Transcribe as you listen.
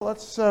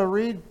Let's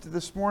read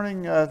this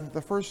morning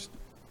the first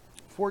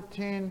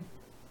 14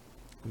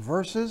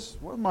 verses.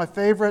 One of my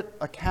favorite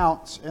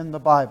accounts in the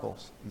Bible,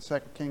 in 2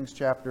 Kings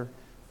chapter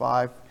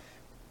 5.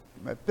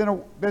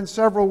 It's been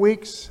several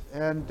weeks,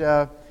 and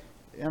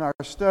in our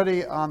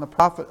study on the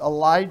prophet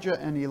Elijah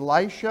and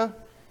Elisha,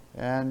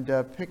 and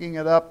picking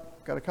it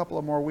up, got a couple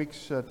of more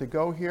weeks to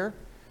go here.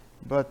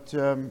 But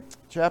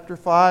chapter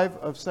 5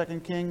 of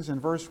 2 Kings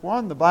and verse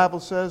 1, the Bible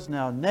says,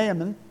 "Now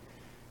Naaman,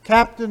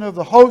 captain of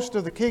the host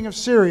of the king of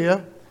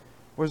Syria,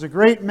 was a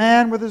great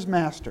man with his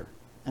master,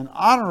 and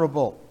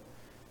honorable,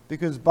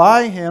 because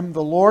by him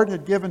the Lord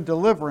had given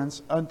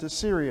deliverance unto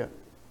Syria.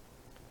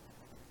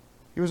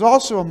 He was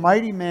also a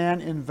mighty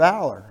man in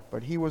valor,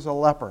 but he was a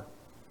leper.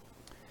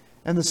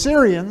 And the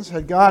Syrians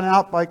had gone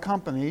out by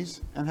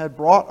companies, and had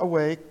brought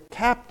away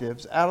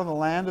captives out of the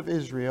land of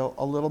Israel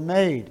a little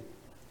maid.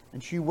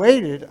 And she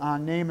waited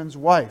on Naaman's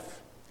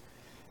wife.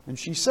 And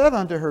she said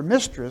unto her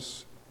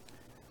mistress,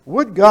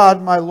 Would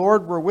God my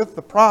Lord were with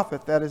the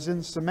prophet that is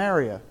in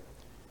Samaria,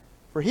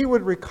 for he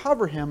would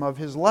recover him of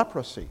his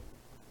leprosy.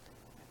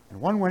 And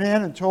one went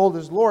in and told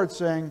his Lord,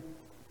 saying,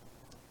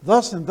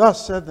 Thus and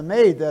thus said the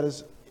maid that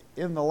is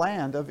in the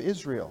land of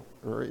Israel,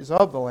 or is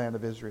of the land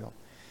of Israel.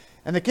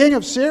 And the king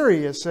of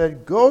Syria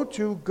said, Go,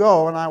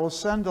 and I will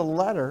send a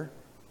letter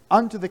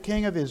unto the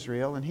king of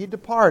Israel. And he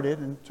departed,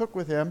 and took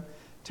with him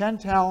 10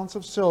 talents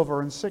of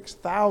silver, and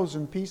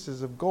 6,000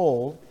 pieces of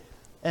gold,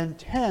 and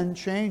 10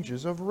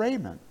 changes of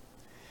raiment.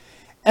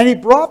 And he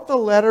brought the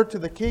letter to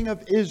the king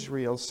of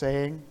Israel,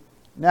 saying,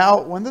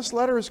 Now when this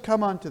letter is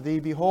come unto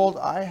thee, behold,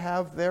 I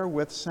have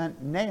therewith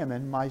sent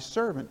Naaman my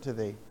servant to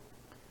thee,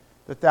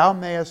 that thou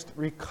mayest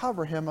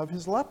recover him of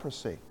his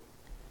leprosy.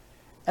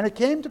 And it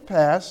came to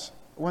pass,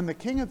 when the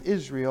king of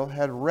Israel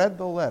had read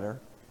the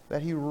letter,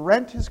 that he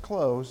rent his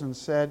clothes, and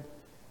said,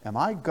 Am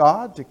I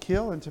God to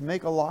kill and to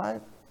make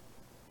alive?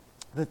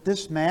 That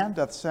this man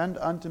doth send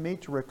unto me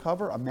to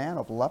recover a man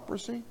of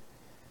leprosy?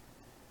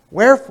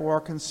 Wherefore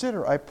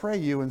consider, I pray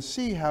you, and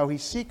see how he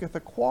seeketh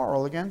a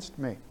quarrel against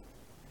me.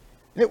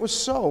 And it was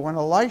so, when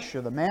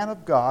Elisha, the man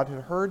of God,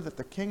 had heard that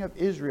the king of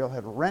Israel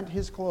had rent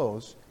his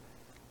clothes,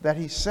 that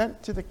he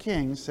sent to the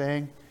king,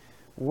 saying,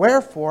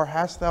 Wherefore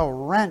hast thou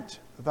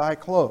rent thy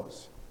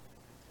clothes?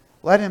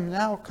 Let him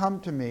now come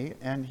to me,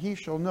 and he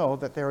shall know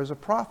that there is a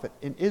prophet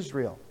in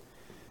Israel.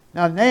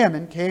 Now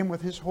Naaman came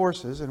with his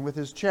horses and with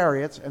his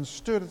chariots, and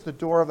stood at the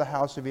door of the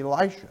house of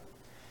Elisha.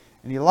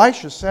 And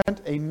Elisha sent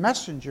a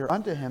messenger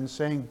unto him,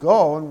 saying,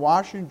 Go and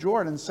wash in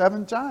Jordan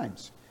 7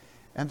 times,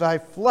 and thy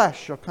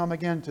flesh shall come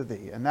again to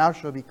thee, and thou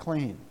shalt be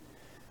clean.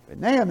 But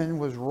Naaman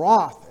was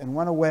wroth, and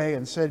went away,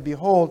 and said,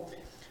 Behold,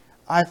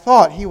 I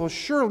thought, he will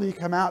surely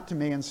come out to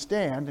me, and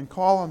stand, and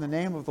call on the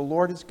name of the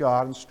Lord his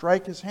God, and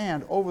strike his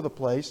hand over the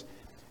place,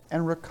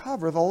 and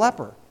recover the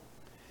leper.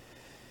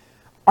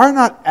 Are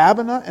not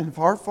Abana and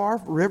Pharpar,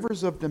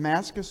 rivers of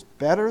Damascus,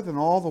 better than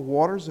all the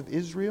waters of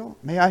Israel?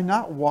 May I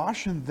not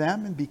wash in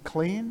them and be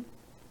clean?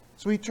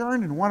 So he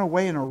turned and went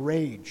away in a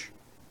rage.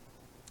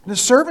 And his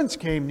servants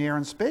came near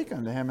and spake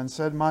unto him, and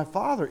said, My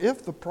father,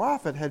 if the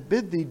prophet had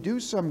bid thee do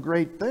some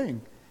great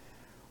thing,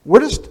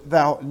 wouldest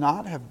thou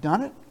not have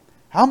done it?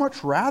 How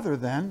much rather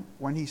then,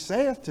 when he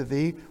saith to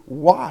thee,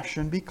 Wash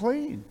and be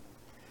clean?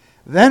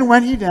 Then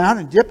went he down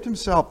and dipped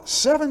himself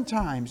 7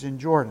 times in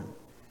Jordan,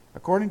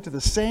 according to the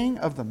saying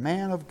of the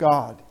man of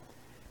God.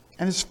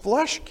 And his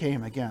flesh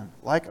came again,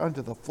 like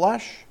unto the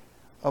flesh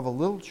of a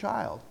little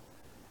child,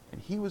 and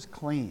he was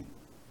clean.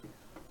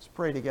 Let's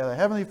pray together.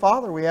 Heavenly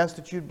Father, we ask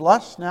that you'd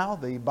bless now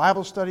the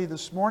Bible study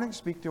this morning.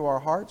 Speak to our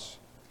hearts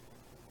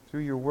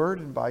through your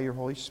word and by your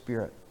Holy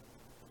Spirit.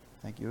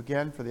 Thank you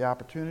again for the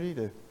opportunity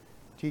to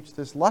teach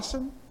this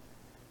lesson.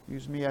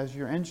 Use me as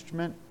your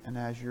instrument and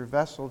as your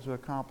vessel to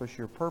accomplish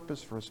your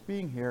purpose for us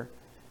being here.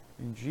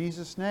 In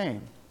Jesus'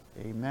 name,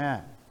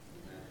 amen.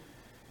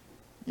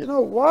 You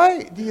know,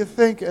 why do you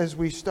think, as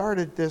we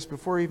started this,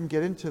 before we even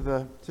get into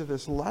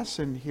this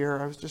lesson here,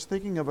 I was just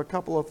thinking of a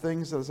couple of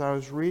things as I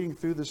was reading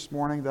through this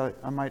morning that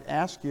I might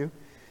ask you.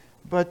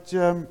 But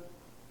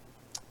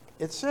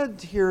it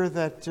said here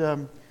that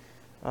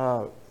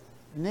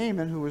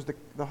Naaman, who was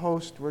the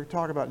host, we're going to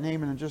talk about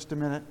Naaman in just a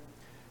minute.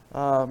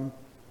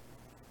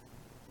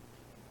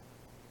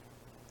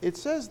 It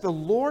says the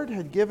Lord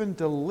had given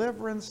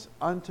deliverance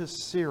unto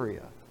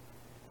Syria.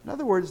 In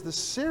other words, the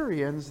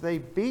Syrians, they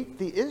beat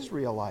the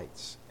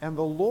Israelites, and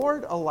the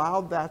Lord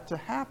allowed that to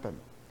happen.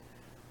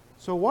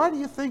 So why do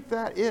you think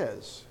that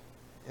is?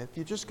 If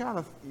you just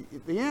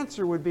the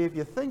answer would be, if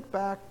you think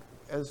back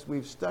as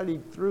we've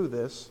studied through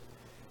this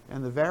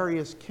and the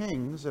various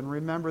kings, and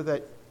remember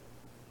that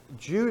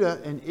Judah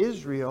and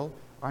Israel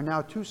are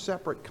now 2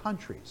 separate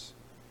countries.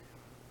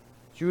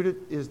 Judah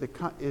is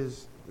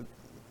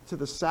to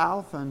the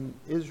south and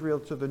Israel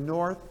to the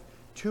north.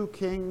 2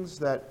 kings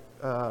that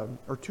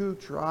or 2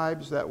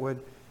 tribes that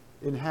would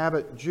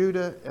inhabit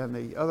Judah, and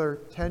the other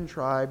 10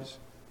 tribes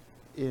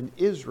in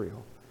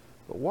Israel.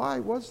 But why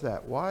was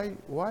that? Why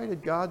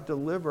did God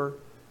deliver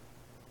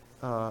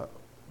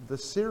the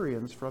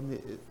Syrians from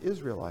the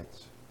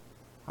Israelites?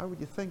 How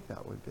would you think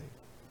that would be?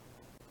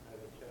 As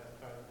a child.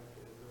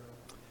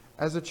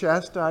 as a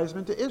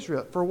chastisement to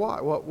Israel. For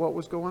what? What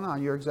was going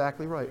on? You're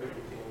exactly right.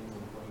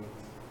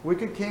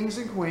 Wicked kings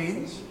and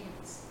queens.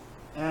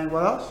 And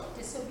what else?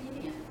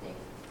 Disobedient. They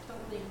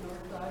totally ignored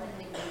God and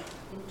they went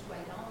into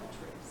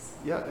idolatry.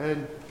 Yeah,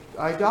 and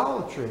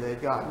idolatry.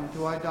 They'd gotten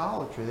into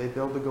idolatry. They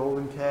built the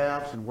golden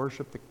calves and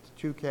worshipped the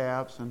two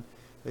calves, and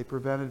they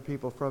prevented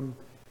people from...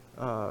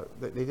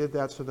 they did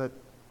that so that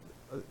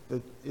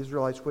the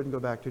Israelites wouldn't go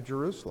back to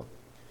Jerusalem.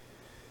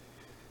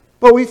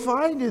 But we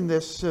find in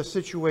this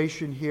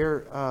situation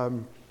here a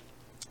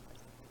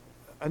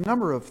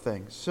number of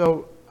things.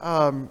 So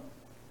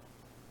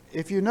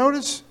if you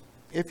notice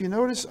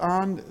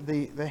on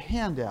the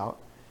handout,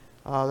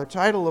 the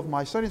title of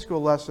my Sunday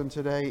school lesson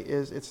today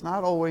is "It's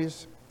not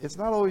always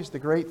the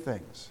great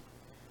things."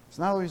 It's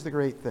not always the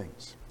great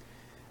things,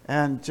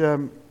 and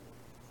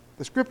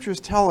the scriptures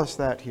tell us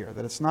that here,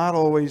 that it's not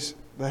always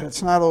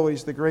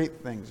the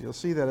great things. You'll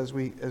see that as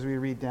we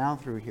read down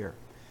through here.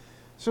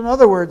 So in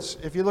other words,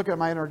 if you look at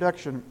my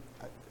introduction,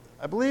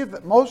 I believe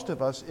that most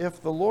of us,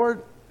 if the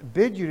Lord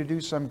bid you to do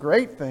some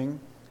great thing,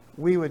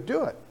 we would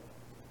do it.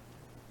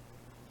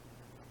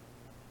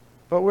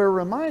 But we're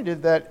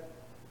reminded that,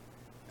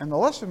 and the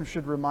lesson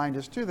should remind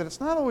us too, that it's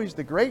not always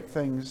the great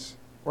things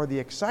or the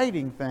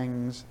exciting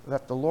things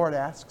that the Lord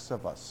asks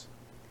of us.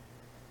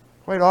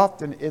 Quite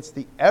often, it's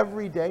the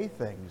everyday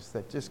things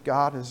that just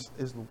God is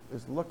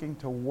looking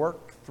to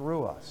work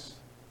through us.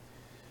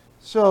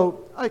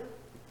 So,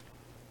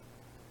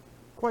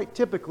 quite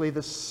typically,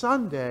 the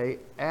Sunday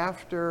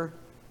after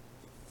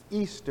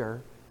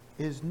Easter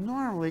is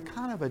normally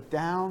kind of a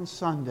down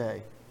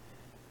Sunday,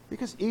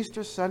 because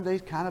Easter Sunday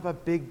is kind of a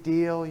big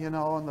deal,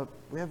 and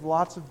we have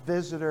lots of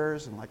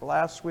visitors, and like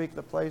last week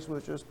the place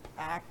was just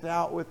packed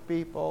out with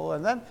people,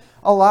 and then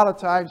a lot of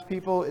times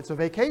it's a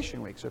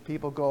vacation week, so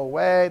people go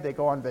away, they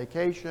go on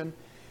vacation,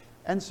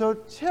 and so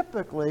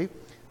typically,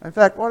 in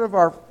fact, one of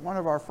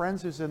our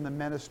friends who's in the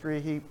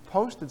ministry, he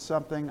posted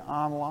something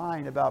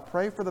online about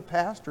pray for the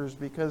pastors,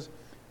 because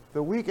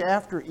the week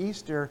after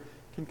Easter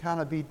can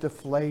kind of be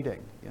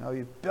deflating.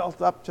 You've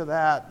built up to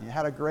that, and you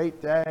had a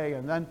great day,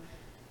 and then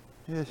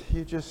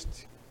you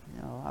just,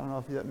 I don't know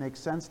if that makes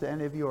sense to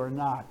any of you or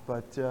not,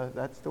 but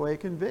that's the way it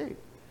can be.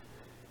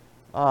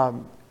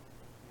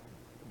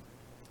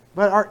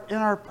 But in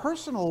our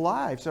personal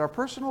lives, our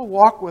personal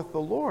walk with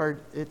the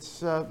Lord, there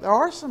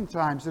are some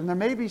times, and there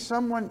may be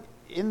someone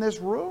in this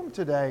room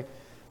today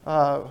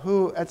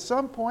who at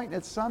some point,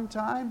 at some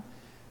time,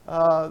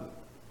 the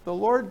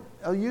Lord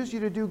will use you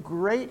to do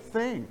great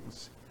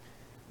things.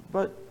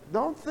 But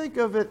don't think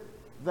of it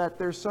that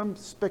there's some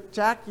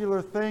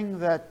spectacular thing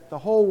that the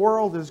whole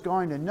world is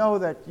going to know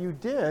that you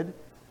did.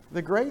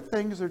 The great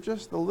things are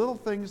just the little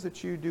things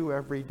that you do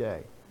every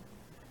day.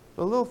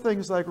 The little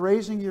things like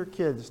raising your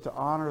kids to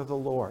honor the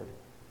Lord.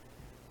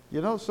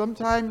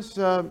 Sometimes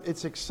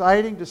it's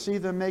exciting to see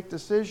them make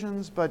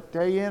decisions, but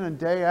day in and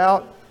day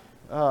out,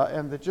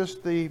 and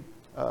the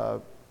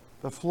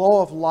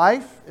flow of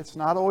life, it's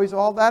not always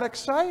all that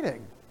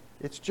exciting.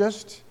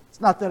 It's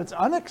not that it's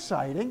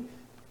unexciting,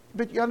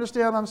 but you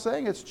understand what I'm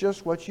saying? It's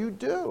just what you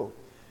do.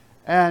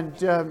 And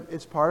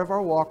it's part of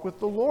our walk with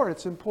the Lord.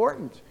 It's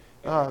important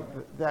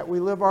that we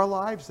live our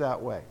lives that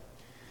way.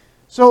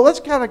 So let's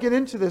kind of get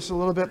into this a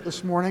little bit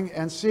this morning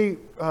and see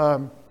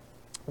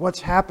what's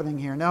happening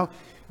here. Now,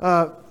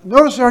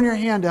 notice on your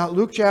handout,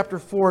 Luke chapter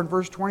 4 and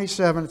verse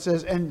 27, it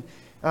says, "And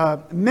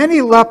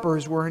many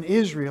lepers were in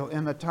Israel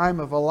in the time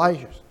of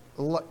Elisha,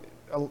 the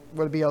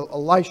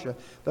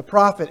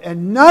prophet,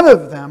 and none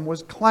of them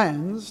was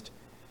cleansed,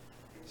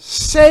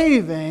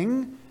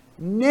 saving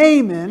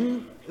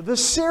Naaman the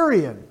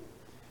Syrian."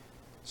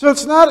 So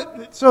it's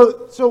not.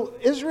 So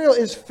Israel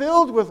is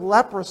filled with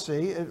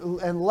leprosy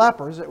and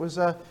lepers. It was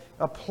a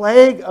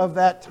plague of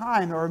that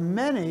time. There are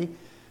many,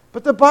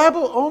 but the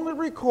Bible only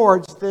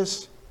records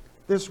this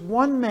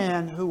one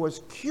man who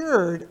was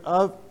cured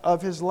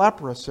of his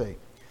leprosy.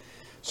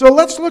 So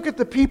let's look at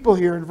the people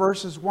here in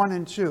verses 1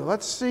 and 2.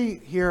 Let's see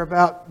here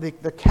about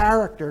the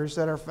characters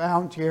that are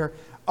found here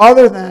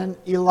other than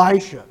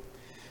Elisha.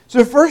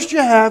 So first you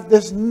have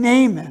this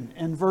Naaman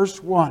in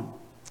verse 1.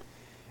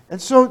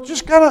 And so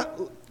just kind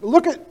of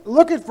look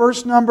at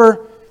verse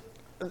number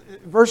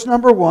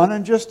 1,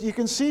 and just you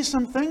can see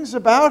some things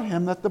about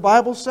him that the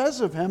Bible says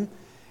of him.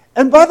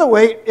 And by the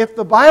way, if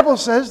the Bible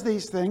says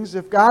these things,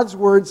 if God's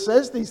Word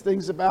says these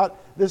things about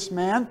this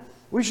man,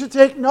 we should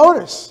take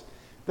notice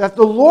that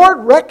the Lord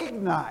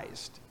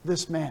recognized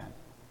this man.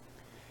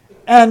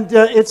 And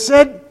it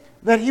said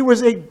that he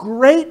was a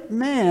great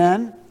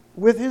man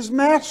with his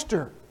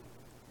master,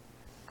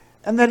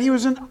 and that he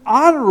was an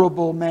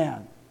honorable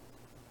man.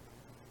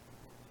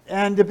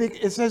 And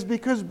it says,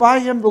 because by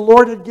him the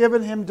Lord had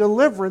given him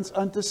deliverance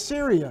unto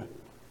Syria.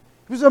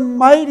 He was a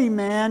mighty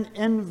man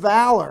in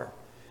valor.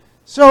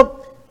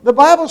 So the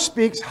Bible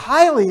speaks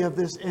highly of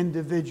this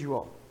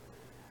individual.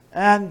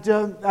 And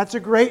that's a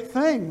great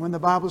thing when the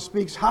Bible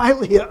speaks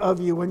highly of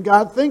you, when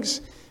God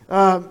thinks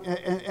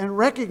and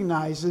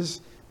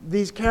recognizes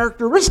these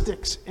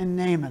characteristics in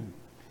Naaman.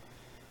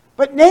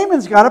 But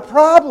Naaman's got a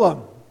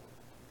problem.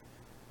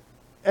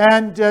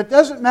 And it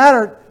doesn't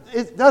matter,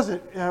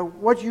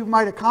 what you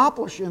might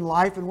accomplish in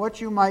life and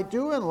what you might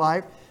do in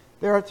life.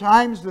 There are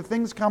times that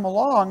things come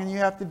along and you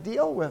have to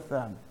deal with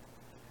them.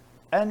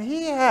 And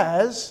he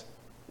has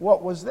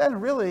what was then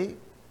really,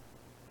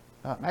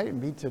 it might even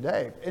be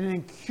today, an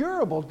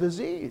incurable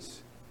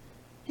disease.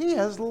 He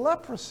has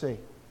leprosy.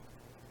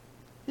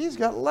 He's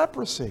got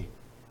leprosy.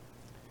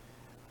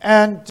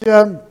 And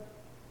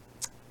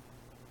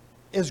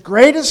as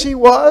great as he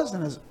was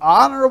and as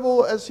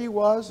honorable as he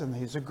was, and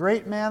he's a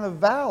great man of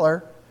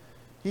valor,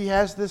 he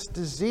has this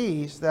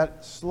disease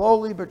that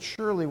slowly but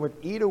surely would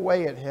eat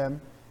away at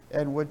him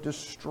and would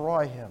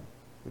destroy him,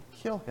 would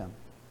kill him.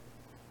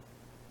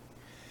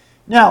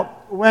 Now,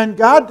 when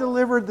God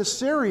delivered the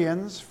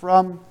Syrians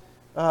from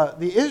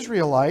the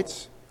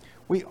Israelites,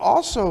 we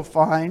also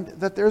find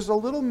that there's a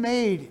little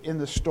maid in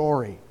the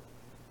story.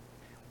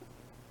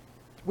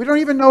 We don't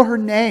even know her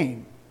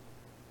name.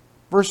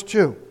 Verse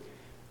 2.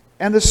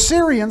 And the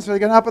Syrians, so they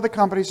got up with the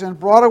companies and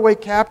brought away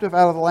captive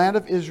out of the land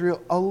of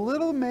Israel a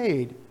little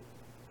maid,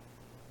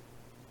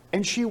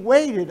 and she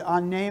waited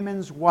on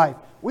Naaman's wife.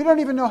 We don't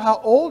even know how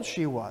old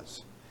she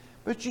was.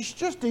 But she's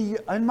just,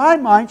 in my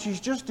mind, she's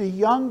just a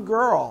young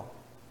girl.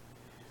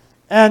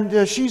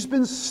 And she's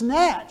been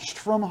snatched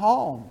from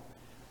home.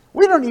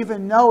 We don't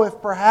even know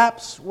if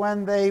perhaps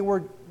when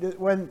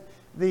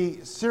the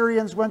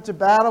Syrians went to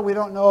battle, we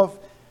don't know if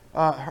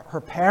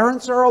her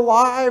parents are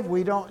alive.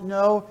 We don't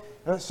know.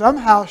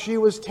 Somehow she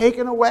was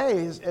taken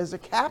away as a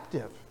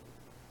captive.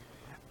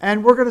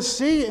 And we're going to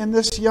see in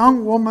this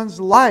young woman's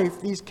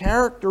life these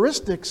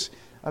characteristics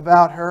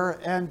about her.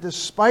 And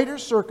despite her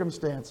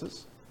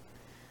circumstances,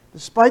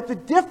 despite the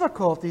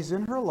difficulties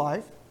in her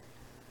life,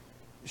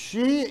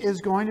 she is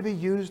going to be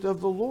used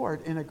of the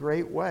Lord in a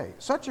great way.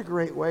 Such a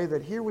great way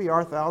that here we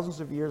are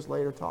thousands of years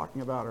later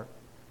talking about her.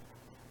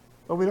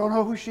 But we don't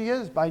know who she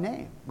is by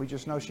name. We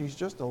just know she's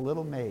just a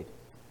little maid.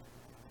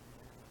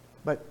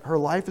 But her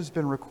life has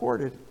been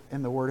recorded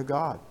in the Word of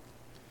God.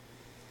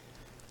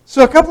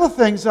 So a couple of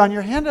things on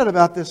your handout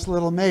about this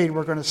little maid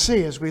we're going to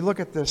see as we look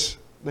at this,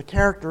 the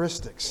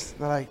characteristics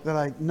that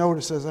I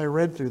noticed as I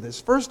read through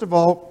this. First of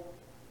all,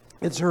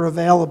 it's her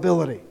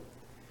availability.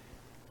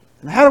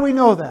 And how do we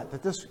know that?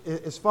 That this,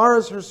 as far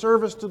as her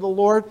service to the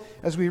Lord,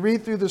 as we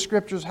read through the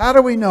Scriptures, how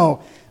do we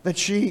know that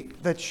she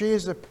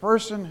is a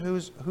person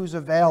who's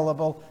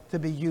available to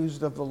be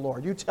used of the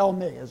Lord? You tell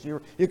me.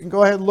 You can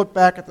go ahead and look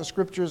back at the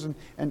Scriptures,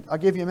 and I'll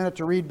give you a minute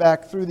to read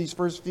back through these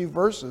first few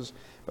verses.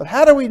 But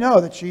how do we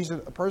know that she's a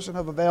person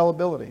of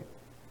availability?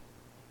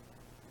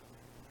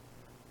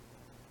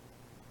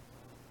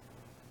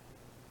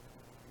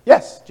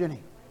 Yes,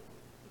 Ginny.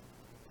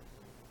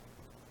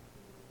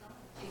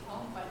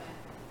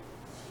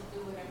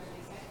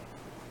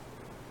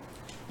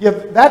 Yeah,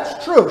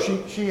 that's true.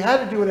 She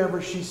had to do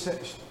whatever she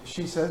says.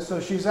 So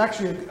she's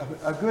actually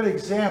a good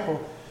example.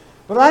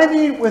 But I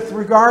mean with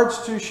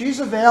regards to she's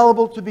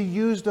available to be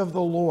used of the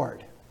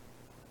Lord.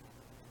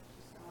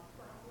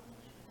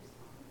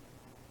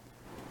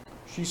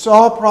 She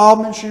saw a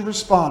problem and she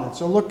responded.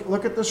 So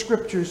look at the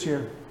Scriptures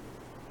here.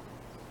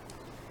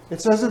 It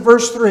says in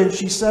verse 3, and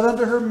she said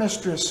unto her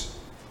mistress,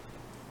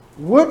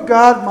 would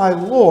God my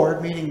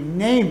Lord, meaning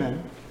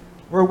Naaman,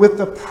 were with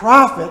the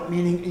prophet,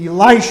 meaning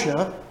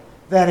Elisha,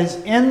 that is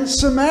in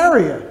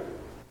Samaria.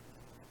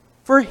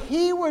 For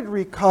he would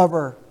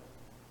recover,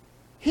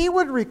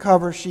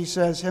 she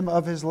says, him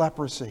of his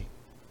leprosy.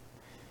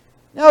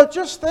 Now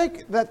just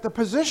think that the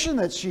position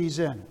that she's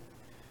in.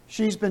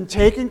 She's been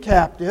taken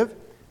captive.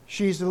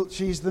 She's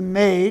the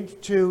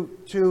maid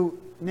to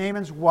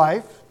Naaman's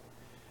wife.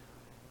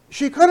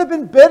 She could have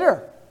been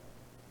bitter.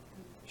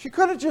 She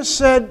could have just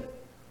said,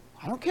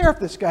 I don't care if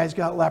this guy's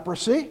got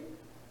leprosy.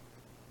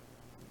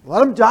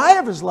 Let him die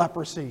of his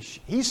leprosy.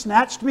 He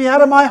snatched me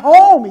out of my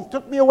home. He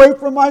took me away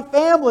from my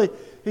family.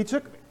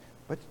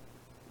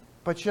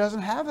 But she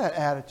doesn't have that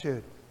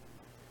attitude.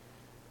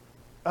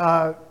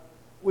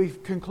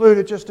 We've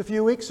concluded just a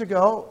few weeks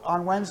ago,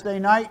 on Wednesday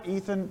night,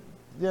 Ethan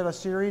did a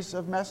series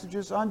of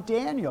messages on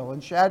Daniel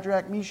and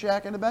Shadrach,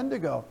 Meshach, and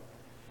Abednego.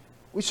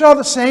 We saw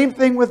the same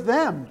thing with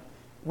them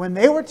when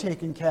they were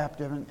taken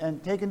captive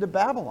and taken to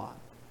Babylon.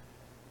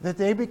 That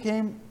they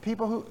became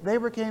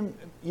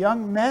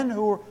young men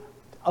who were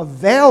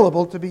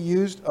available to be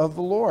used of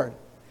the Lord.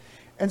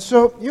 And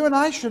so you and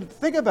I should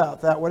think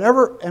about that.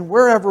 Whatever and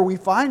wherever we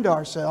find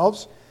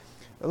ourselves,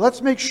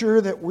 let's make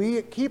sure that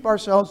we keep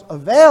ourselves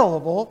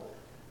available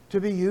to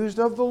be used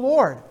of the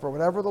Lord for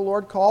whatever the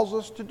Lord calls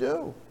us to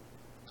do.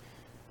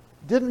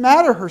 Didn't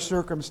matter her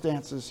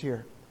circumstances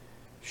here.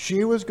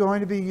 She was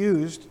going to be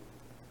used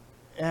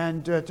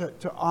and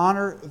to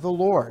honor the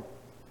Lord.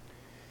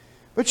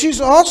 But she's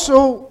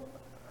also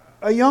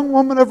a young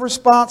woman of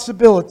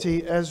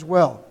responsibility as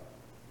well.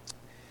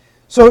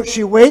 So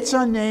she waits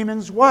on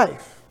Naaman's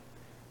wife.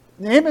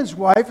 Naaman's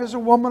wife is a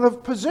woman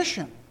of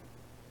position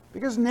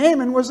because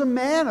Naaman was a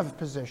man of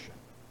position.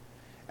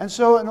 And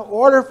so in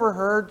order for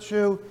her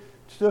to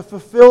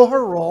fulfill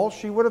her role,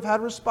 she would have had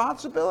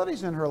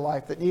responsibilities in her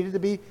life that needed to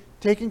be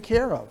taken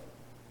care of.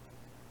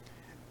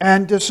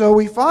 And so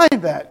we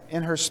find that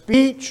in her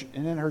speech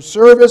and in her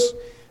service,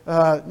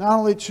 not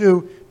only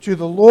to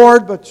the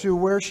Lord, but to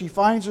where she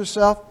finds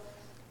herself,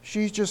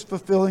 she's just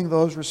fulfilling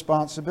those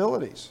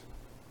responsibilities.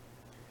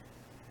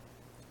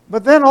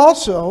 But then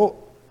also,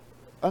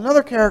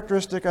 another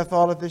characteristic I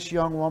thought of this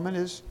young woman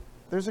is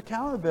there's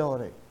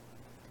accountability.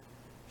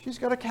 She's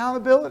got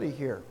accountability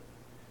here.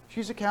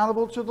 She's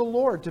accountable to the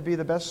Lord to be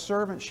the best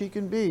servant she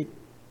can be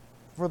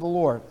for the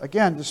Lord.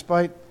 Again,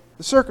 despite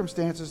the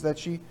circumstances that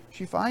she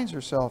finds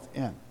herself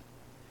in.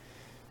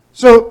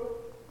 So,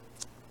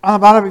 on the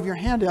bottom of your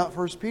handout,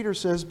 1 Peter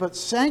says, "But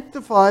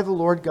sanctify the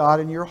Lord God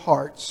in your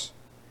hearts,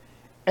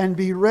 and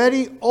be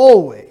ready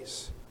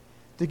always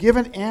to give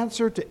an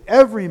answer to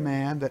every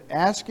man that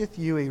asketh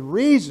you a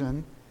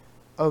reason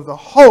of the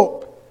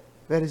hope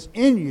that is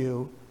in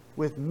you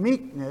with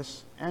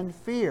meekness and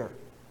fear."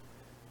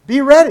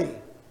 Be ready,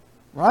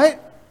 right?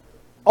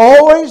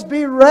 Always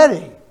be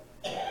ready.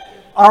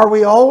 Are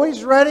we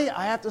always ready?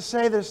 I have to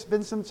say there's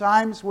been some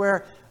times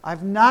where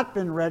I've not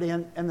been ready,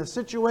 and the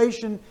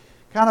situation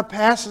kind of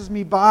passes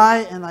me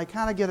by, and I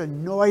kind of get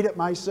annoyed at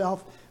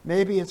myself.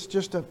 Maybe it's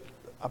just a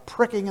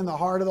pricking in the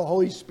heart of the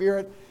Holy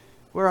Spirit,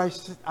 where I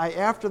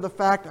after the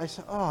fact, I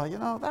say, oh,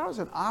 that was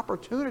an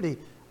opportunity.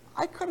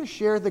 I could have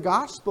shared the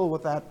gospel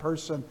with that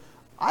person.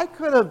 I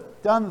could have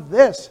done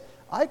this.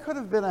 I could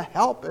have been a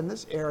help in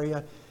this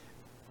area.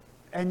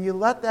 And you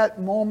let that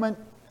moment,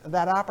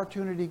 that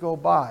opportunity go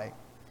by.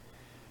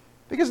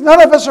 Because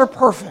none of us are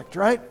perfect,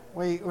 right?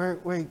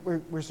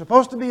 We're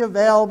supposed to be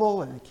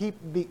available and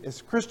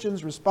as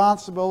Christians,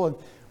 responsible, and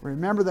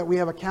remember that we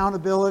have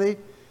accountability.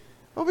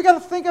 But we've got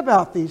to think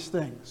about these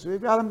things. We've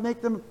got to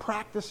make them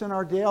practice in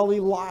our daily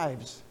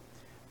lives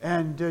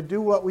and do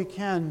what we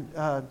can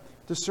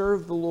to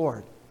serve the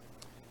Lord.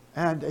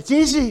 And it's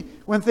easy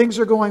when things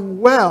are going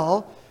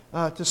well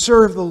to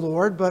serve the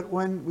Lord, but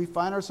when we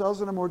find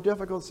ourselves in a more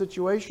difficult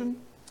situation,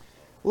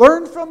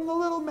 learn from the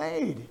little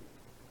maid.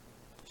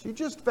 She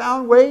just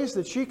found ways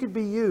that she could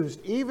be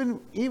used,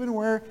 even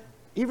where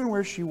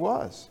she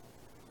was.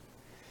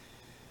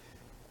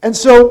 And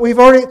so we've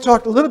already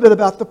talked a little bit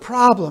about the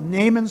problem,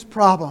 Naaman's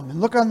problem.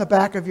 And look on the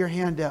back of your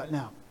handout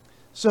now.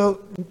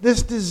 So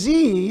this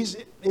disease,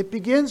 it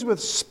begins with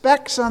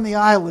specks on the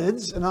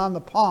eyelids and on the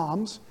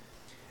palms,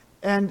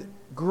 and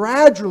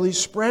gradually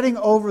spreading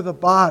over the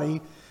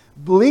body,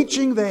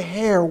 bleaching the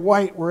hair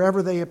white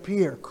wherever they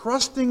appear,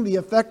 crusting the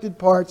affected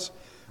parts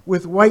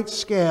with white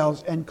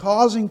scales, and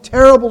causing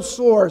terrible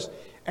sores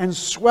and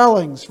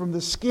swellings from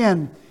the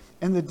skin,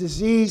 and the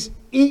disease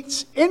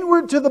eats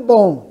inward to the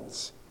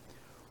bones,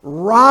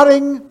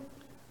 rotting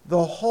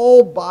the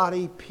whole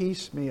body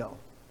piecemeal.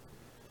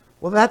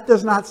 Well, that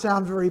does not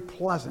sound very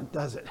pleasant,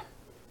 does it?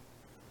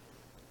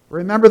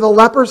 Remember the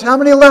lepers? How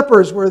many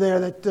lepers were there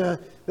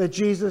that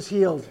Jesus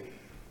healed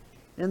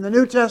in the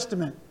New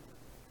Testament?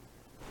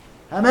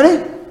 How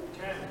many?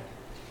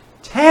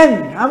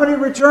 10. How many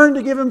returned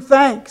to give him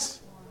thanks?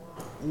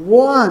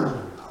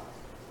 1.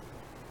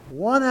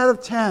 1 out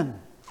of 10.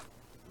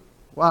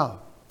 Wow.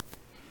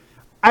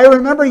 I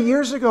remember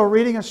years ago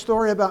reading a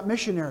story about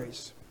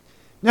missionaries.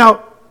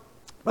 Now,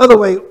 by the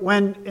way,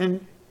 when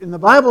in the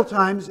Bible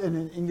times,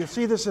 and you'll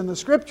see this in the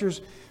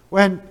scriptures,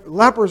 when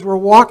lepers were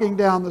walking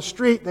down the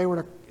street,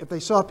 if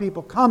they saw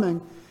people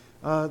coming,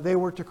 they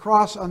were to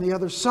cross on the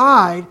other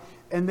side,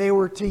 and they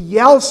were to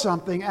yell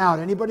something out.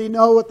 Anybody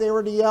know what they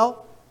were to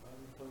yell?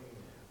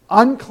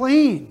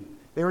 Unclean.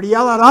 They were to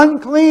yell out,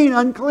 unclean,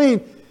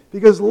 unclean,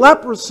 because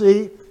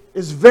leprosy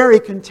is very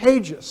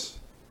contagious.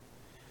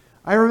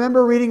 I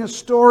remember reading a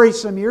story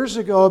some years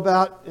ago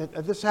about,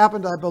 this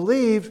happened, I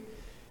believe,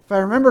 if I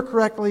remember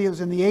correctly, it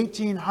was in the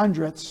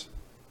 1800s.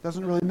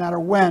 Doesn't really matter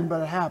when,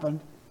 but it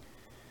happened.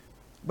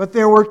 But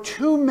there were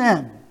 2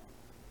 men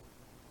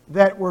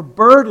that were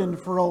burdened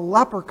for a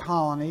leper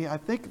colony. I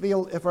think,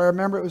 if I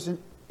remember, it was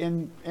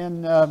in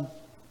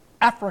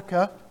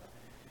Africa.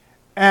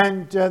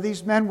 And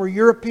these men were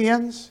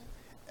Europeans.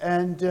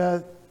 And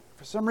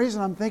for some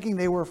reason, I'm thinking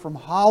they were from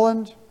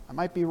Holland. I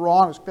might be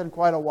wrong. It's been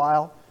quite a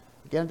while.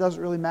 Again, it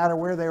doesn't really matter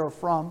where they were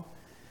from.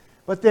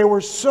 But they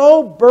were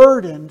so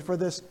burdened for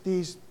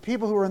these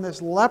people who were in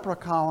this leper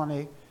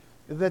colony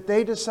that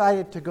they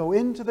decided to go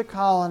into the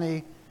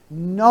colony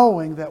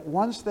knowing that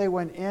once they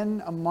went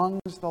in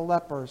amongst the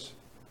lepers,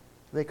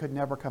 they could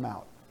never come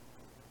out.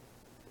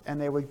 And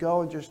they would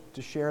go just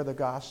to share the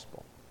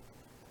gospel.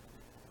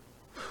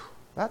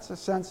 That's a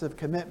sense of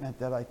commitment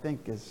that I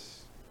think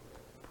is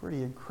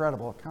pretty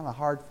incredible. Kind of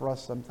hard for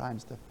us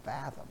sometimes to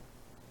fathom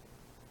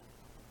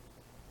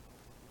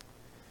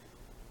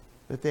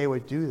that they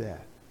would do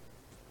that.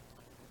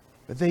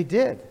 But they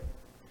did.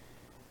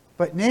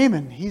 But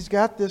Naaman, he's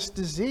got this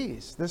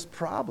disease, this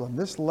problem,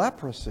 this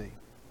leprosy.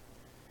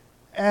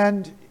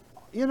 And,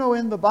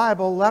 in the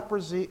Bible,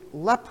 leprosy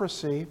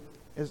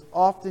is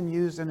often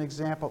used as an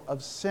example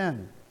of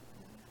sin.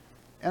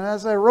 And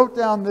as I wrote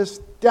down this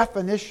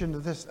definition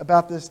of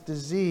about this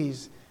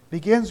disease,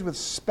 begins with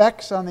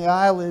specks on the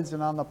eyelids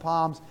and on the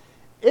palms.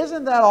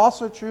 Isn't that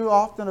also true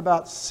often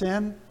about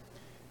sin?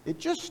 It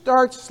just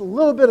starts a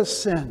little bit of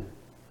sin.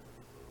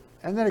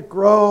 And then it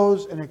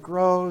grows and it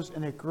grows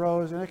and it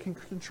grows, and it can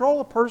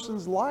control a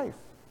person's life.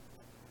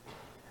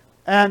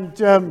 And,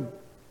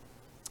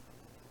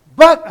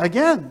 but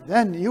again,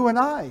 then you and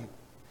I,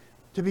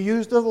 to be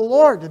used of the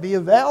Lord, to be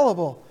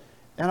available,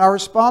 and our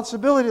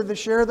responsibility to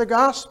share the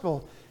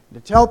gospel, to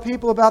tell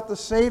people about the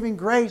saving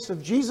grace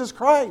of Jesus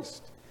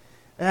Christ.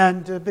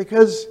 And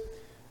because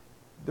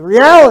the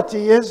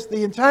reality is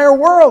the entire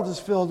world is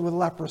filled with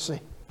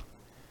leprosy.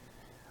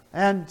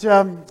 And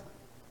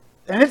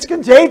it's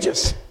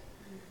contagious.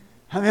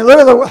 I mean,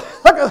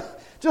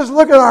 just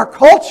look at our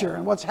culture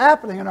and what's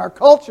happening in our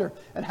culture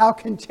and how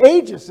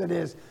contagious it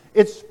is.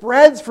 It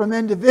spreads from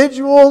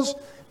individuals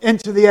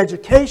into the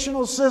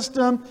educational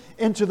system,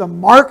 into the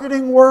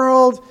marketing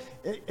world,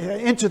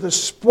 into the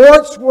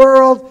sports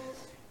world,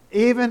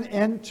 even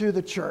into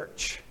the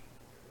church.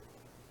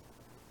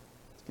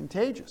 It's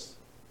contagious.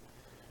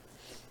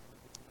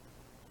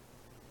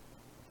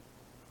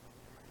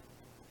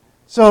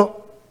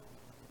 So,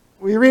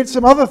 we read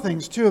some other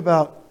things too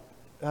about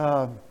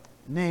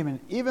Naaman.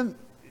 Even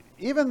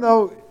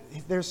though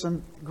there's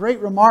some great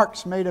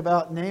remarks made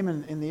about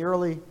Naaman in the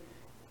early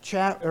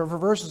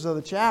verses of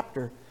the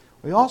chapter,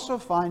 we also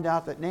find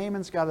out that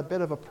Naaman's got a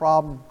bit of a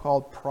problem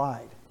called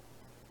pride.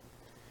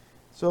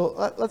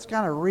 So let's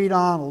kind of read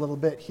on a little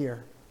bit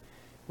here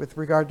with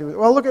regard to it.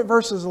 Well, look at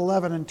verses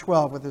 11 and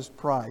 12 with his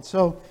pride.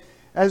 So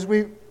as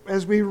we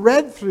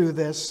read through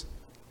this,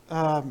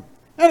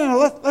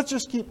 let's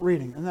just keep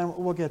reading and then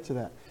we'll get to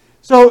that.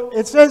 So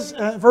it says,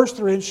 verse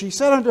 3, and she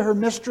said unto her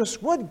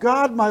mistress, would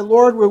God my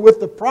Lord were with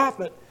the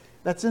prophet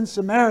that's in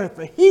Samaria,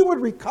 for he would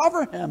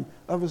recover him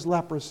of his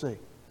leprosy.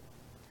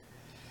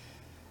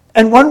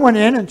 And one went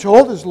in and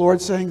told his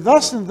Lord, saying,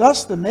 thus and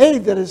thus the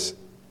maid that is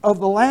of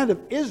the land of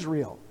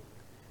Israel.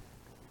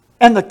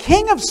 And the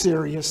king of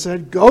Syria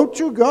said, go,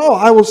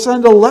 I will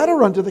send a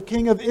letter unto the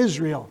king of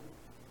Israel.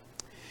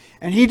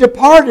 And he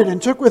departed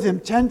and took with him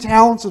 10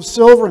 talents of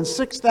silver and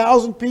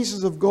 6,000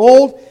 pieces of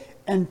gold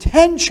and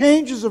 10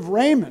 changes of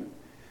raiment.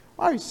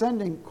 Well, he's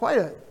sending quite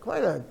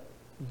a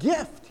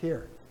gift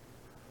here.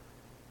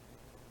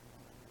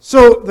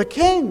 So the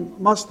king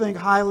must think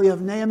highly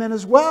of Naaman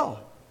as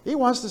well. He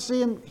wants to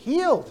see him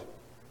healed.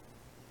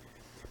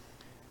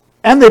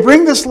 And they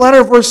bring this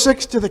letter, verse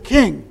 6, to the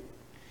king.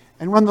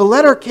 And when the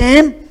letter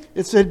came,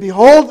 it said,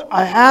 behold,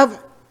 I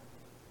have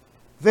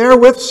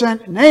therewith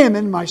sent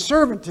Naaman, my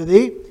servant, to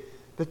thee,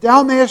 that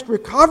thou mayest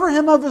recover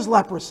him of his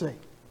leprosy.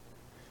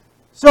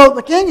 So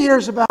the king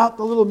hears about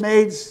the little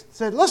maids,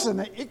 said,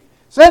 listen,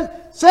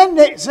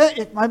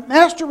 if my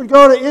master would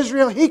go to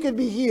Israel, he could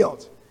be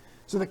healed.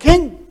 So the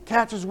king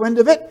catches wind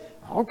of it.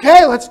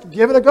 Okay, let's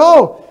give it a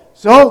go.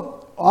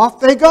 So off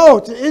they go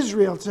to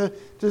Israel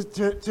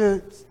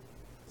to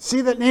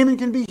see that Naaman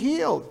can be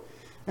healed.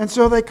 And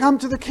so they come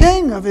to the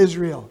king of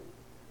Israel.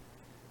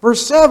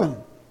 Verse 7.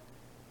 And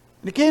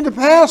it came to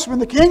pass when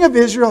the king of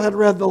Israel had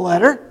read the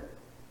letter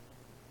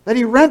that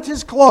he rent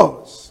his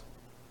clothes.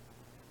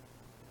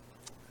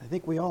 I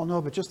think we all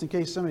know, but just in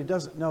case somebody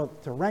doesn't know,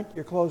 to rent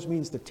your clothes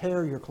means to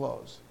tear your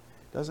clothes.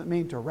 Doesn't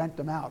mean to rent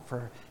them out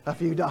for a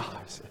few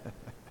dollars.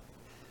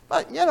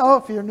 But,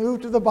 if you're new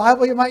to the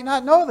Bible, you might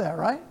not know that,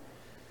 right?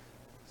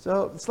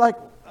 So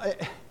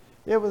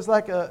it was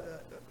like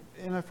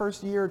in the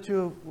first year or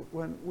two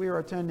when we were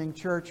attending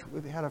church,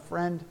 we had a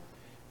friend,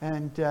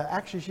 and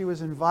actually she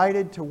was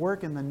invited to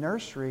work in the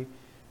nursery.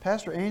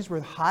 Pastor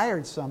Ainsworth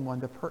hired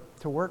someone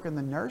to work in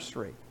the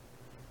nursery.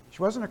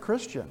 She wasn't a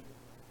Christian.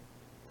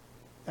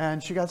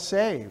 And she got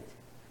saved.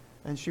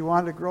 And she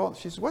wanted to grow.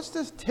 She said, what's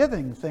this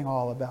tithing thing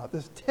all about?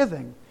 This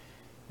tithing.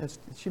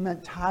 She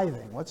meant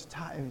tithing. What's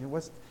tithing?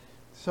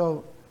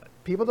 So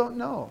people don't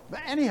know. But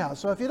anyhow,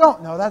 so if you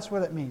don't know, that's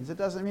what it means. It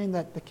doesn't mean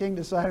that the king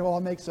decided, well,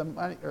 I'll make some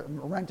money or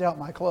rent out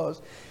my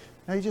clothes.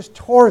 And he just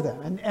tore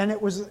them. And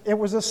it was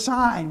a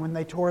sign when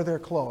they tore their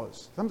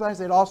clothes. Sometimes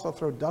they'd also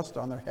throw dust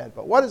on their head.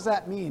 But what does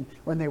that mean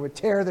when they would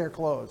tear their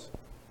clothes?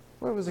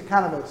 What was it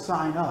kind of a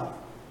sign of?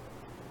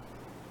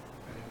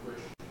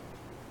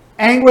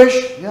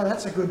 Anguish. Yeah,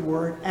 that's a good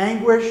word.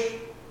 Anguish.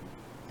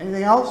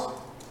 Anything else?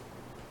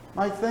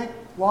 Might think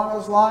along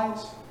those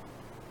lines?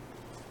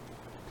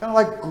 Kind of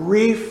like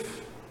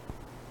grief.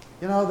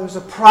 There's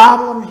a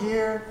problem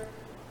here.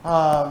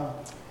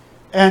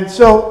 And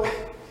so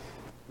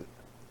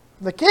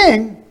the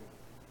king,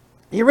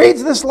 he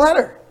reads this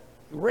letter.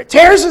 He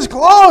tears his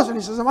clothes and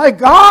he says, my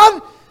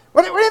God,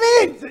 what do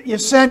you mean? You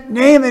sent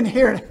Naaman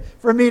here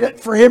for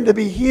him to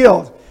be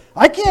healed.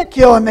 I can't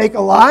kill and make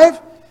alive.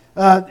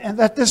 And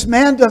that this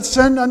man doth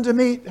send unto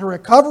me to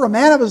recover a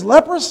man of his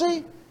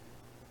leprosy?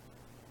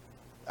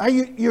 Are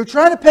you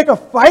trying to pick a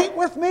fight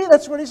with me?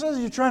 That's what he says.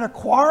 You're trying to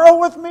quarrel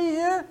with me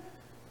here?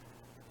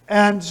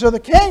 And so the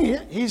king,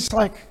 he's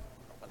like,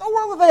 what in the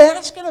world are they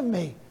asking of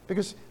me?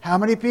 Because how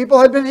many people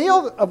had been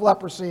healed of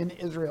leprosy in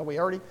Israel? We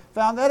already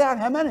found that out.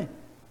 How many?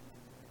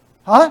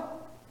 Huh?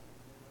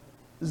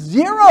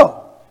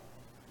 0.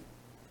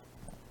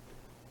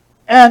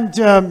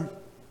 And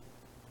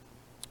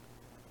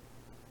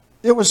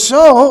it was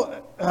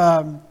so,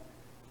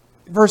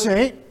 verse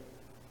 8,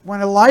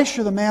 when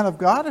Elisha, the man of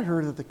God, had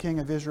heard that the king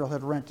of Israel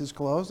had rent his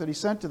clothes, that he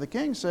sent to the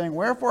king, saying,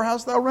 Wherefore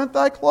hast thou rent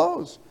thy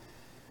clothes?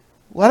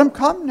 Let him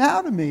come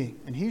now to me,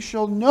 and he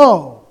shall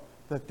know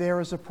that there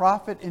is a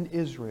prophet in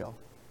Israel.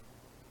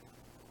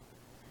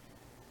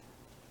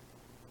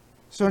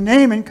 So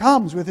Naaman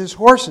comes with his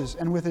horses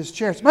and with his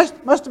chariots. Must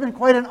have been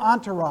quite an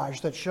entourage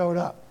that showed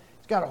up.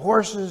 He's got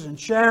horses and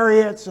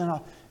chariots and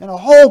a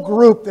whole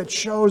group that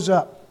shows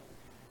up.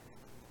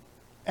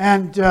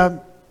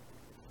 And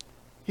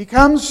he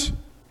comes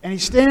and he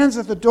stands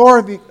at the door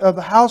of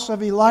the house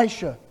of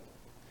Elisha.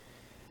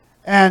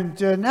 And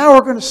now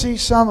we're going to see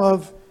some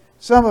of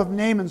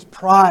Naaman's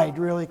pride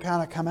really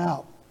kind of come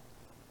out.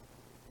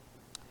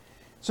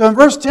 So in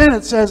verse 10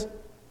 it says,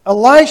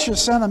 Elisha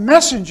sent a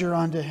messenger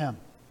unto him.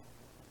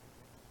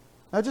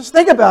 Now just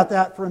think about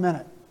that for a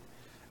minute.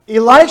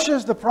 Elisha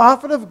is the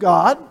prophet of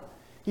God.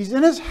 He's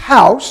in his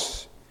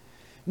house.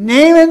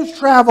 Naaman's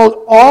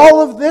traveled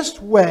all of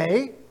this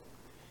way.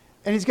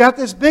 And he's got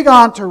this big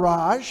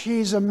entourage.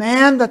 He's a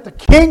man that the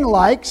king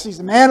likes. He's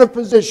a man of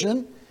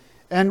position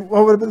and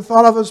what would have been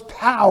thought of as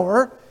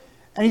power.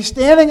 And he's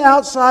standing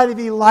outside of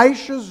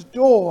Elisha's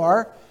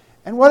door.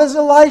 And what does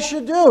Elisha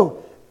do?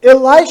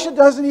 Elisha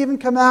doesn't even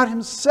come out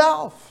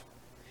himself.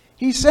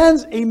 He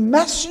sends a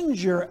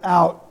messenger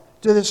out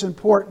to this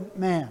important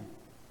man.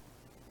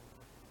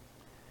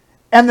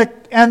 And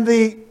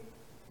the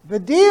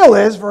deal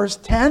is, verse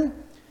 10,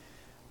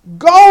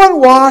 Go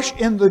and wash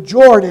in the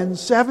Jordan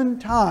 7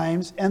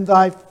 times, and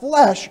thy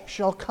flesh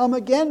shall come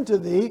again to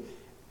thee,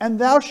 and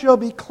thou shalt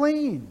be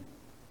clean.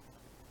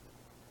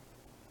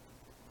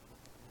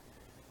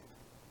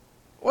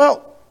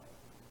 Well,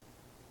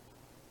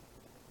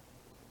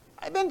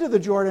 I've been to the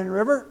Jordan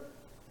River,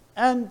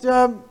 and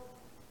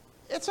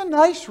it's a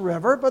nice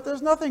river, but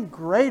there's nothing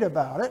great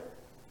about it.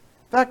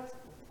 In fact,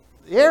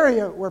 the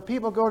area where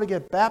people go to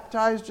get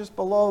baptized just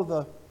below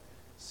the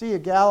Sea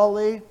of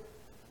Galilee,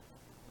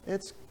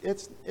 it's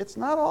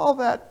not all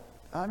that.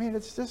 I mean,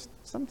 it's just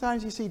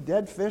sometimes you see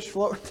dead fish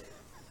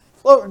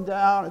floating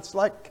down. It's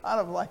like kind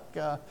of like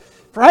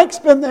Frank's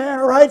been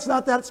there, right? It's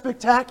not that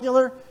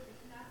spectacular.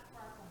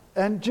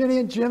 And Ginny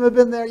and Jim have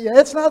been there. Yeah,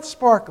 it's not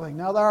sparkling.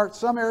 Now there are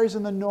some areas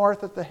in the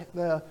north at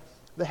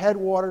the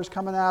headwaters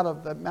coming out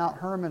of the Mount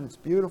Hermon. It's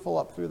beautiful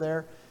up through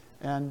there.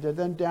 And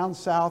then down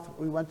south,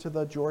 we went to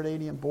the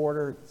Jordanian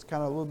border. It's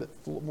kind of a little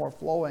bit more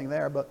flowing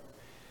there. But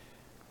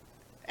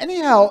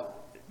anyhow,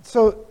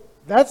 so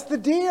that's the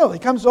deal. He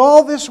comes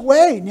all this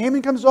way.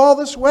 Naaman comes all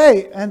this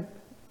way. And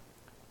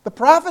the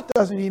prophet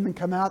doesn't even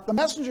come out. The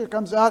messenger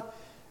comes out.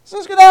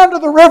 Says, go down to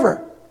the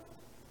river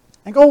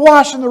and go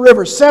wash in the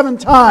river 7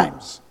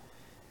 times.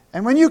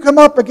 And when you come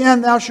up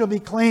again, thou shalt be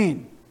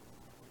clean.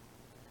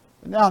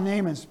 But now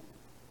Naaman's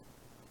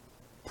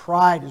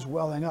pride is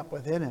welling up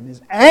within him.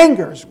 His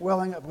anger is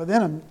welling up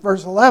within him.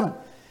 Verse 11.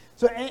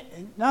 So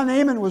now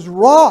Naaman was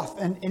wroth,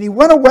 and he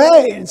went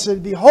away and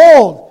said,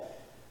 Behold,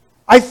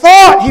 I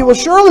thought he will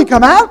surely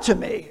come out to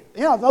me.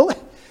 You know,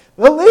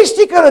 the least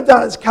he could have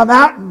done is come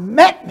out and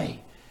met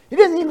me. He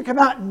didn't even come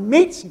out and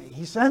meets me.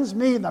 He sends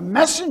me the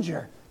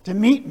messenger to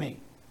meet me.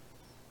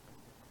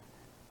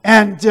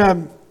 And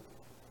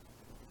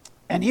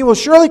he will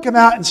surely come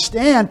out and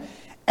stand.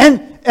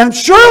 And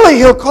surely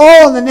he'll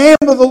call on the name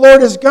of the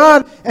Lord his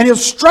God, and he'll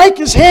strike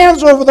his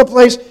hands over the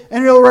place,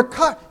 and he'll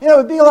recover. You know, it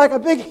would be like a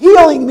big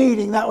healing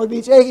meeting that would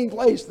be taking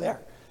place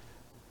there.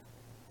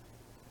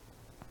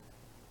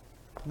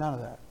 None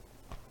of that.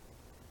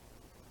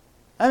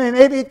 I mean,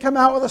 maybe he'd come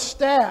out with a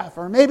staff,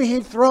 or maybe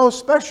he'd throw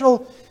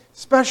special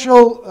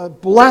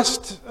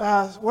blessed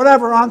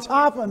whatever on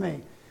top of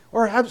me,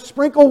 or have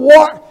sprinkle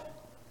water.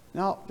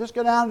 No, just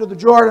go down to the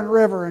Jordan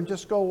River and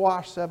just go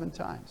wash 7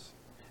 times.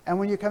 And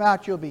when you come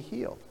out, you'll be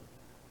healed.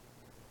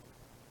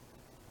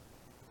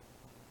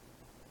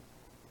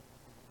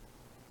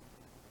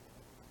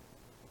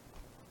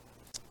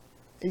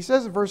 He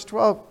says in verse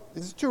 12,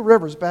 there's 2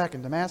 rivers back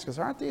in Damascus.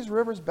 Aren't these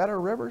rivers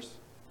better rivers?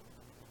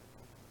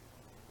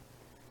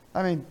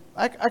 I mean,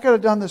 I could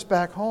have done this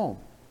back home.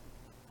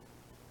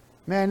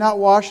 May I not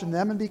wash in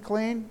them and be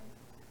clean?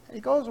 And he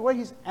goes away,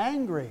 he's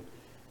angry.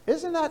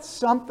 Isn't that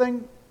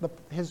something?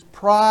 His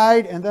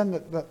pride, and then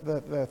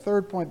the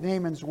third point,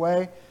 Naaman's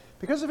way.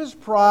 Because of his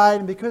pride,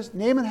 and because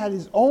Naaman had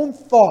his own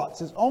thoughts,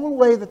 his own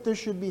way that this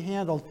should be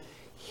handled,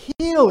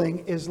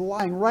 healing is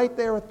lying right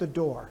there at the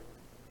door.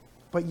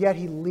 But yet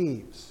he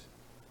leaves.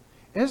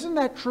 Isn't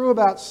that true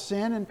about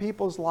sin in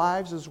people's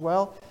lives as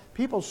well?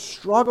 People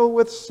struggle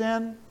with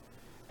sin,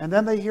 and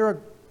then they hear a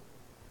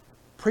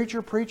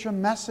preacher preach a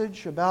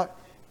message about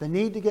the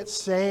need to get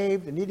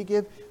saved, the need to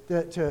give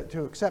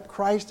to accept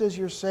Christ as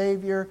your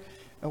Savior,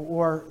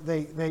 or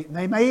they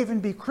may even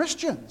be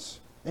Christians.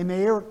 They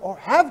may or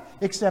have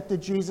accepted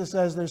Jesus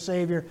as their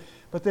Savior,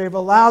 but they've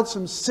allowed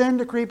some sin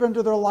to creep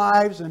into their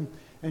lives, and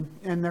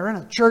they're in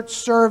a church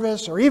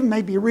service, or even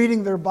maybe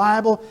reading their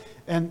Bible,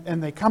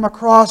 and they come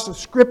across a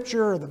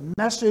scripture, or the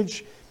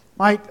message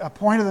a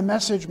point of the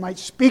message might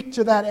speak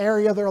to that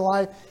area of their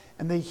life,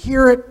 and they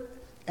hear it,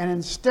 and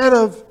instead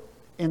of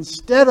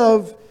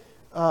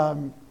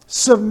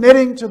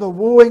submitting to the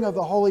wooing of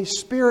the Holy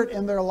Spirit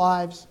in their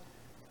lives,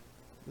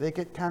 they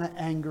get kind of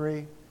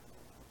angry,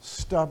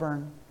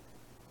 stubborn,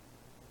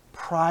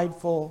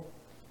 prideful,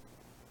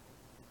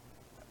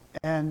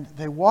 and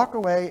they walk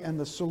away, and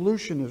the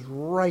solution is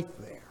right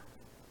there.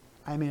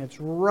 I mean, it's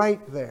right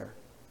there.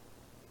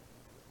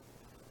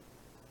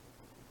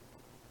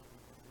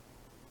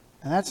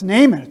 And that's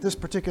Naaman at this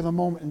particular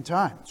moment in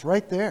time. It's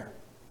right there.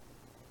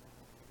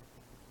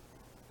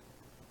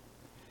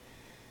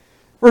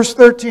 Verse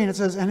 13, it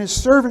says, "And his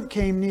servant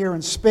came near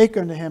and spake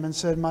unto him and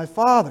said, My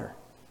father,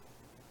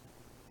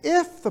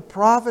 if the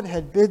prophet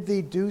had bid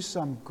thee do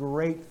some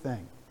great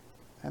thing,"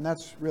 and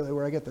that's really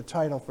where I get the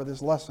title for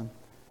this lesson,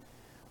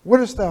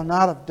 "wouldest thou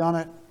not have done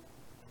it?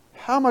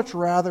 How much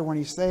rather when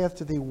he saith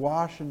to thee,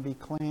 Wash and be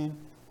clean?"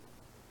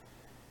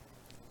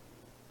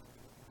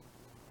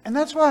 And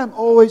that's why I'm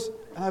always,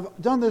 and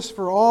I've done this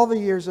for all the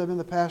years I've been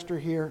the pastor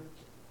here,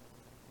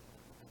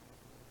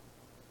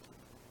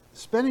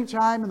 spending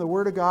time in the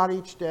Word of God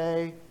each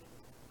day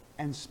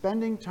and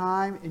spending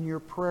time in your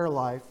prayer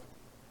life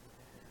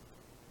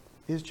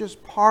is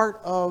just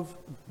part of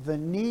the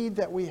need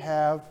that we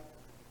have,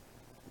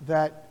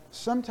 that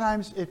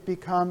sometimes it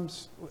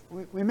becomes,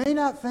 we may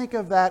not think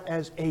of that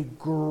as a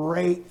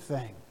great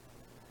thing,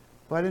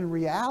 but in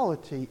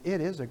reality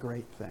it is a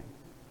great thing.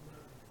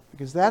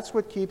 Because that's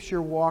what keeps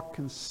your walk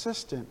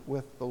consistent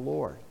with the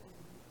Lord.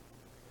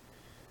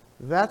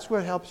 That's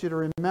what helps you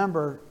to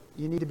remember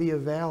you need to be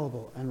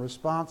available and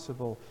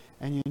responsible,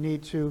 and you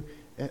need to,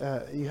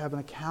 you have an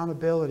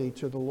accountability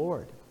to the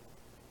Lord.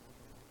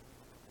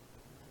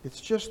 It's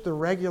just the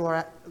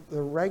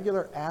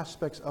regular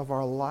aspects of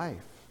our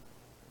life.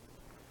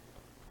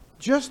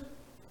 Just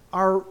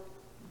our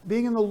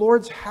being in the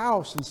Lord's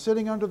house and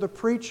sitting under the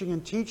preaching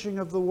and teaching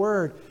of the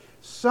Word.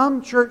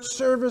 Some church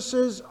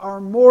services are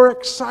more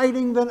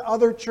exciting than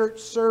other church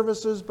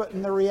services, but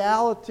in the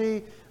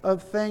reality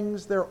of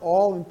things, they're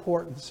all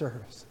important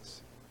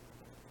services.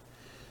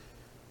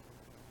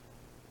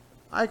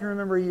 I can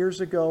remember years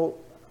ago,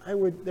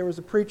 there was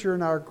a preacher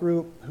in our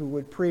group who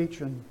would preach,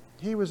 and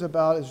he was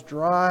about as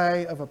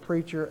dry of a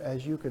preacher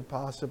as you could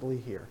possibly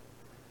hear.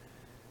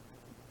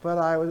 But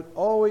I would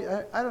always,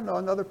 I don't know,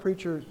 another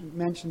preacher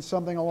mentioned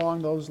something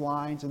along those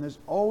lines, and there's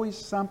always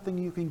something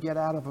you can get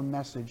out of a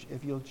message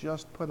if you'll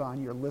just put on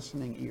your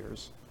listening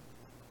ears.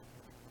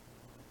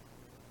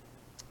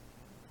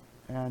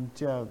 And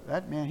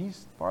that man,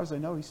 as far as I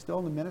know, he's still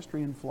in the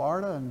ministry in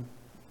Florida and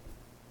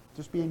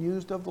just being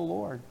used of the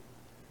Lord.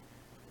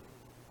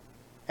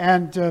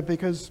 And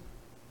because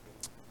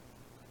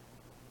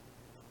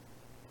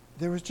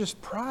there was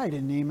just pride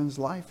in Naaman's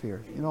life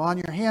here. You know, on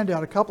your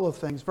handout, a couple of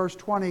things. Verse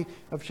 20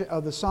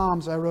 of the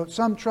Psalms, I wrote,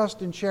 "Some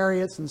trust in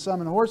chariots and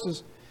some in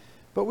horses."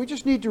 But we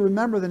just need to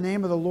remember the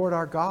name of the Lord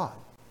our God.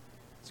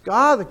 It's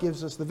God that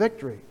gives us the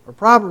victory. Or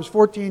Proverbs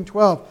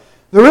 14:12,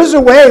 "There is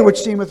a way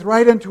which seemeth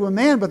right unto a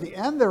man, but the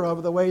end thereof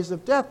are the ways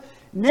of death."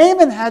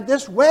 Naaman had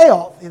this way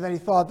that he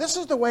thought, this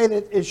is the way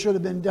that it should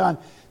have been done.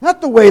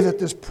 Not the way that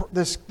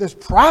this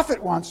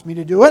prophet wants me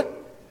to do it.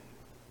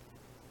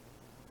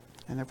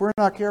 And if we're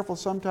not careful,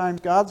 sometimes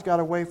God's got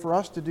a way for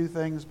us to do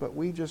things, but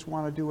we just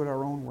want to do it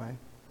our own way.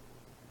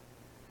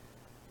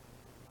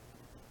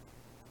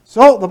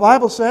 So the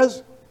Bible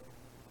says,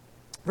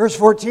 verse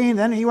 14,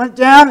 "Then he went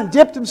down and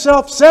dipped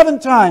himself 7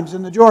 times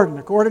in the Jordan,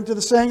 according to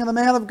the saying of the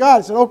man of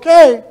God." He said,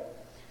 okay.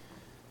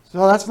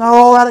 So that's not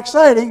all that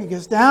exciting. He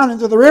gets down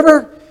into the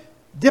river,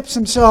 dips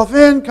himself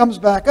in, comes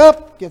back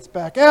up, gets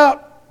back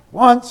out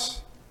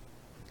once.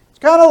 It's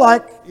kind of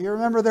like, you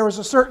remember there was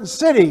a certain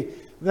city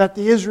that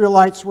the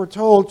Israelites were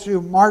told to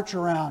march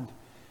around.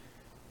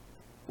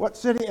 What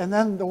city? And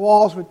then the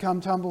walls would come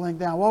tumbling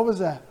down. What was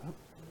that?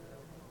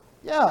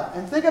 Yeah,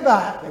 and think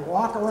about it. They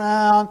walk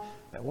around,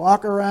 they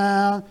walk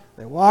around,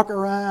 they walk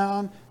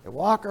around, they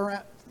walk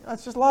around.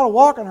 That's just a lot of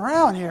walking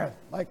around here.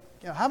 Like,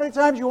 you know, how many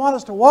times do you want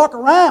us to walk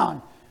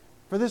around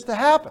for this to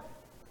happen?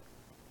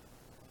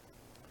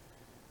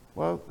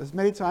 Well, as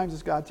many times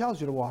as God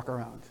tells you to walk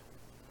around.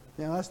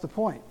 You know, that's the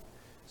point.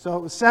 So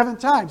it was 7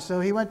 times. So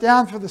he went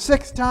down for the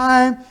 6th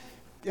time,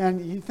 and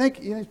you think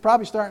he's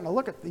probably starting to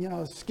look at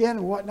his skin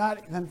and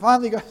whatnot. And then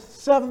finally goes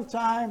 7th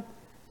time,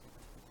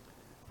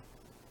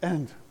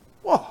 and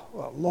well,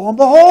 lo and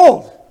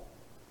behold,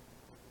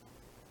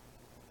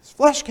 his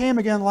flesh came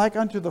again like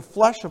unto the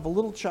flesh of a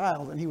little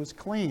child, and he was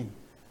clean.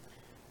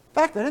 In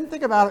fact, I didn't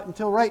think about it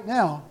until right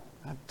now.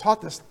 I've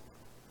taught this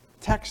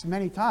text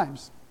many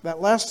times.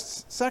 That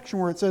last section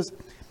where it says,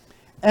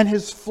 "And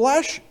his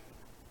flesh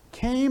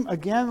came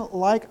again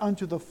like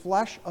unto the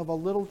flesh of a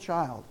little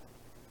child."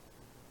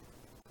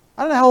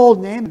 I don't know how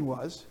old Naaman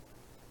was,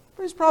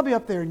 but he's probably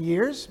up there in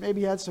years.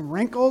 Maybe he had some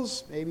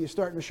wrinkles. Maybe he's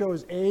starting to show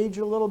his age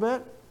a little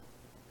bit.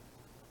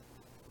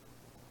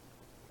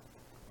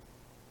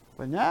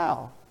 But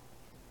now,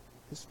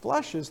 his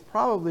flesh is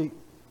probably,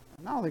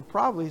 not only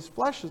probably, his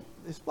flesh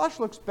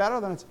looks better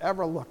than it's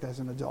ever looked as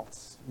an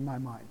adult, in my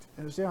mind.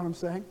 You understand what I'm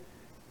saying?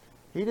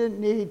 He didn't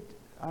need,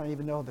 I don't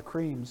even know the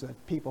creams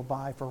that people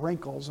buy for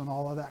wrinkles and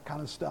all of that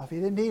kind of stuff. He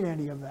didn't need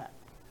any of that.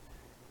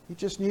 He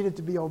just needed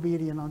to be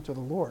obedient unto the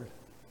Lord.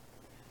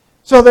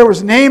 So there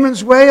was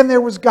Naaman's way and there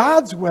was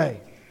God's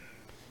way.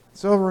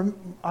 So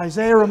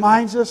Isaiah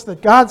reminds us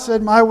that God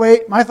said,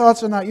 my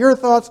thoughts are not your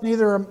thoughts,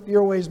 neither are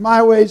your ways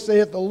my ways,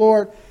 saith the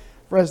Lord.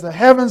 For as the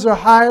heavens are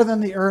higher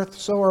than the earth,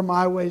 so are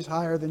my ways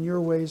higher than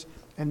your ways,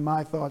 and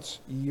my thoughts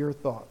your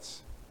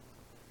thoughts.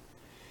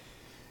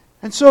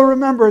 And so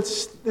remember,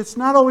 it's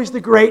not always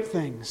the great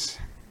things.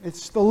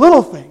 It's the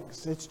little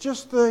things. It's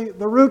just the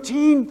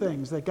routine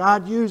things that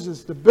God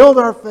uses to build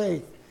our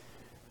faith,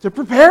 to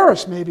prepare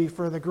us maybe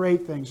for the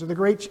great things or the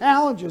great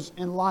challenges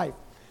in life.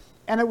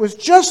 And it was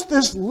just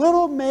this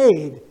little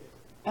maid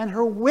and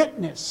her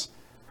witness,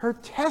 her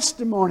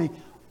testimony.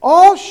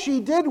 All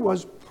she did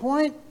was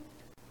point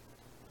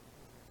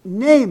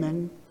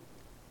Naaman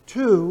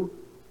to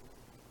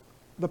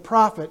the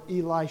prophet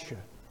Elisha.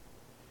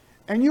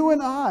 And you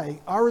and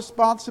I, our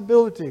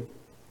responsibility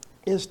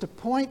is to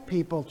point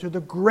people to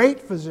the great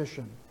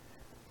physician,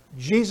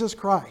 Jesus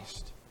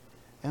Christ,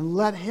 and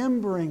let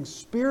Him bring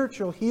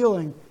spiritual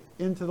healing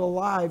into the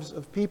lives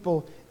of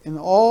people in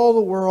all the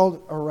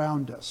world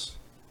around us.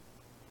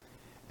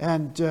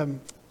 And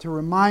to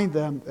remind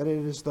them that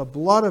it is the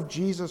blood of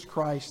Jesus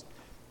Christ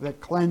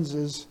that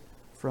cleanses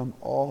from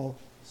all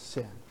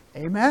sin.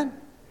 Amen?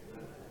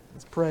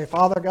 Let's pray.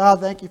 Father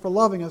God, thank you for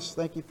loving us.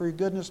 Thank you for your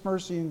goodness,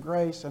 mercy, and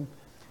grace.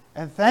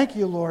 And thank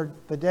you, Lord,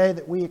 the day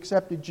that we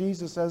accepted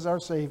Jesus as our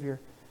Savior,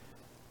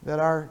 that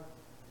our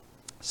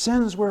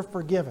sins were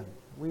forgiven.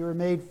 We were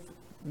made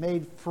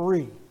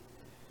free.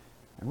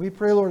 And we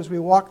pray, Lord, as we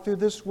walk through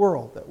this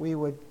world, that we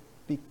would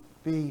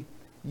be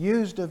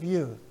used of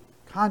you,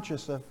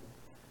 conscious of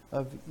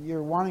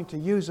your wanting to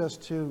use us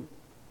to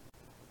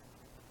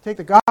take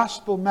the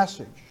gospel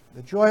message,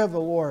 the joy of the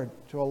Lord,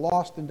 to a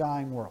lost and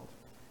dying world.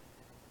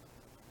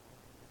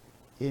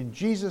 In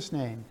Jesus'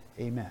 name,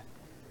 amen.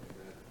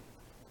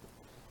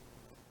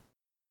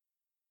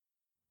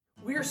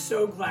 We are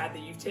so glad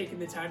that you've taken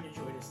the time to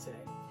join us today.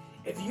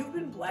 If you've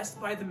been blessed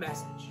by the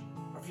message,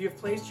 or if you have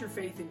placed your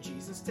faith in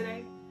Jesus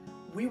today,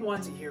 we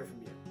want to hear from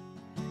you.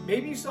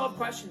 Maybe you still have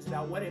questions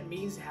about what it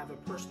means to have a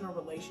personal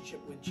relationship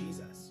with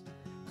Jesus.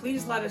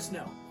 Please let us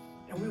know,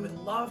 and we would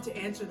love to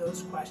answer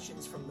those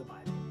questions from the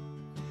Bible.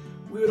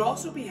 We would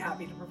also be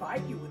happy to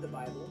provide you with the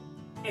Bible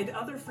and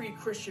other free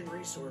Christian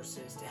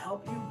resources to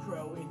help you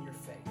grow in your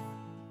faith.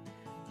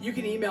 You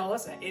can email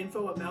us at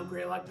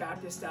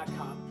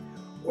info@mountgreylockbaptist.com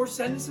or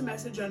send us a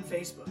message on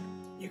Facebook.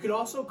 You could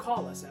also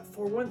call us at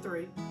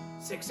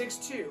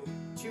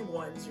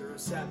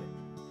 413-662-2107.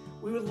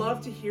 We would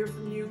love to hear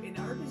from you, and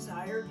our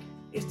desire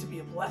is to be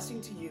a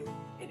blessing to you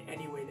in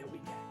any way that we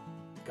can.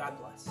 God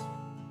bless.